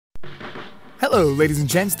Hello, ladies and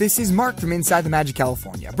gents, this is Mark from Inside the Magic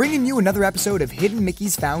California, bringing you another episode of Hidden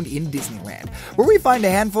Mickeys found in Disneyland, where we find a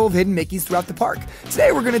handful of hidden Mickeys throughout the park.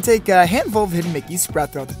 Today we're going to take a handful of hidden Mickeys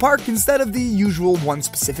spread throughout the park instead of the usual one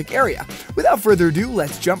specific area. Without further ado,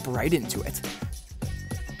 let's jump right into it.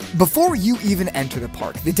 Before you even enter the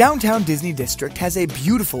park, the downtown Disney district has a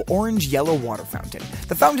beautiful orange-yellow water fountain.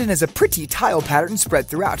 The fountain has a pretty tile pattern spread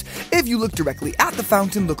throughout. If you look directly at the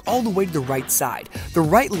fountain, look all the way to the right side. The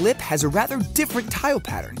right lip has a rather different tile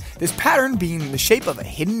pattern, this pattern being in the shape of a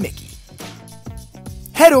hidden Mickey.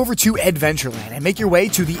 Head over to Adventureland and make your way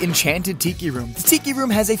to the Enchanted Tiki Room. The Tiki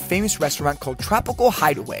Room has a famous restaurant called Tropical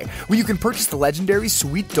Hideaway, where you can purchase the legendary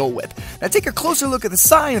Sweet Dole Whip. Now take a closer look at the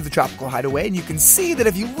sign of the Tropical Hideaway, and you can see that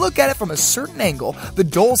if you look at it from a certain angle, the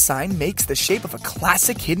Dole sign makes the shape of a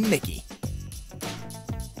classic hidden Mickey.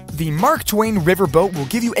 The Mark Twain Riverboat will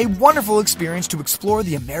give you a wonderful experience to explore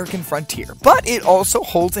the American frontier, but it also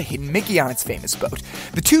holds a hidden Mickey on its famous boat.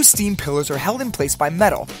 The two steam pillars are held in place by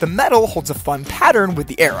metal. The metal holds a fun pattern with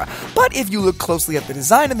the era, but if you look closely at the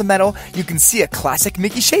design of the metal, you can see a classic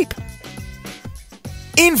Mickey shape.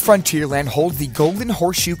 In Frontierland holds the Golden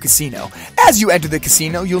Horseshoe Casino. As you enter the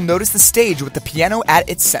casino, you'll notice the stage with the piano at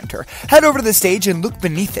its center. Head over to the stage and look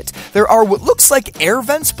beneath it. There are what looks like air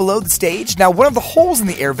vents below the stage. Now, one of the holes in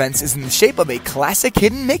the air vents is in the shape of a classic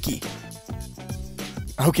hidden Mickey.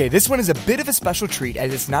 Okay, this one is a bit of a special treat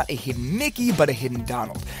as it's not a hidden Mickey, but a hidden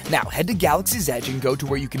Donald. Now, head to Galaxy's Edge and go to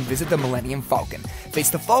where you can visit the Millennium Falcon.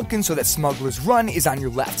 Face the Falcon so that Smuggler's Run is on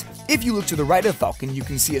your left. If you look to the right of the Falcon, you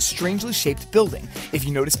can see a strangely shaped building. If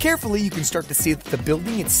you notice carefully, you can start to see that the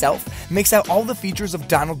building itself makes out all the features of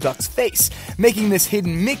Donald Duck's face, making this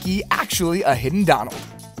hidden Mickey actually a hidden Donald.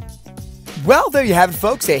 Well, there you have it,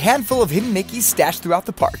 folks, a handful of hidden Mickeys stashed throughout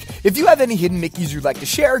the park. If you have any hidden Mickeys you'd like to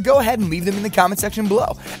share, go ahead and leave them in the comment section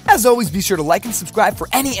below. As always, be sure to like and subscribe for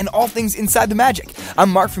any and all things Inside the Magic. I'm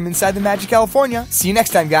Mark from Inside the Magic California. See you next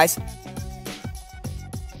time, guys.